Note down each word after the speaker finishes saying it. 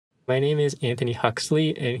My name is Anthony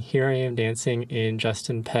Huxley, and here I am dancing in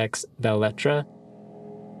Justin Peck's Belles-Lettres.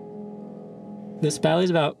 This ballet is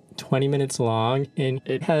about 20 minutes long, and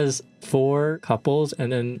it has 4 couples and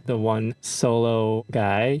then the one solo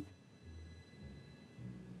guy.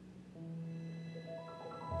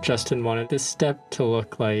 Justin wanted this step to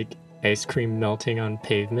look like ice cream melting on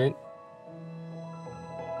pavement.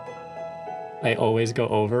 I always go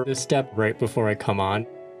over this step right before I come on.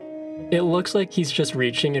 It looks like he's just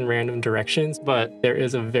reaching in random directions, but there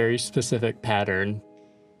is a very specific pattern.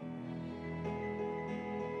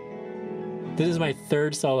 This is my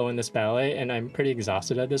 3rd solo in this ballet, and I'm pretty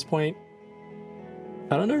exhausted at this point.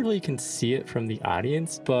 I don't know if you can see it from the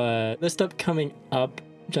audience, but the step coming up,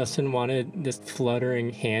 Justin wanted this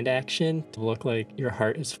fluttering hand action to look like your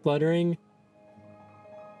heart is fluttering.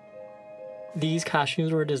 These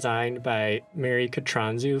costumes were designed by Mary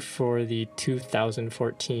Katranzu for the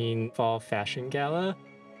 2014 Fall Fashion Gala.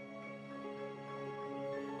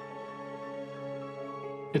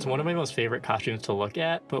 It's one of my most favorite costumes to look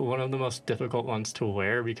at, but one of the most difficult ones to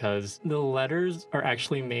wear because the letters are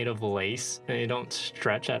actually made of lace and they don't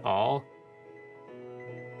stretch at all.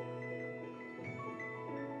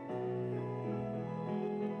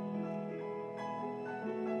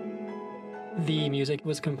 The music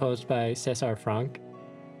was composed by César Franck.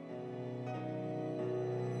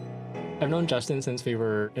 I've known Justin since we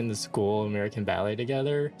were in the School of American Ballet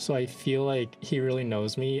together, so I feel like he really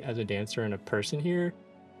knows me as a dancer and a person here.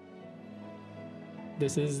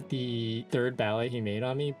 This is the 3rd ballet he made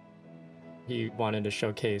on me. He wanted to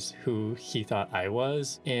showcase who he thought I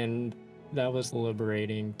was, and that was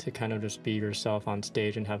liberating to kind of just be yourself on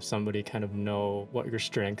stage and have somebody kind of know what your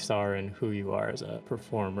strengths are and who you are as a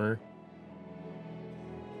performer.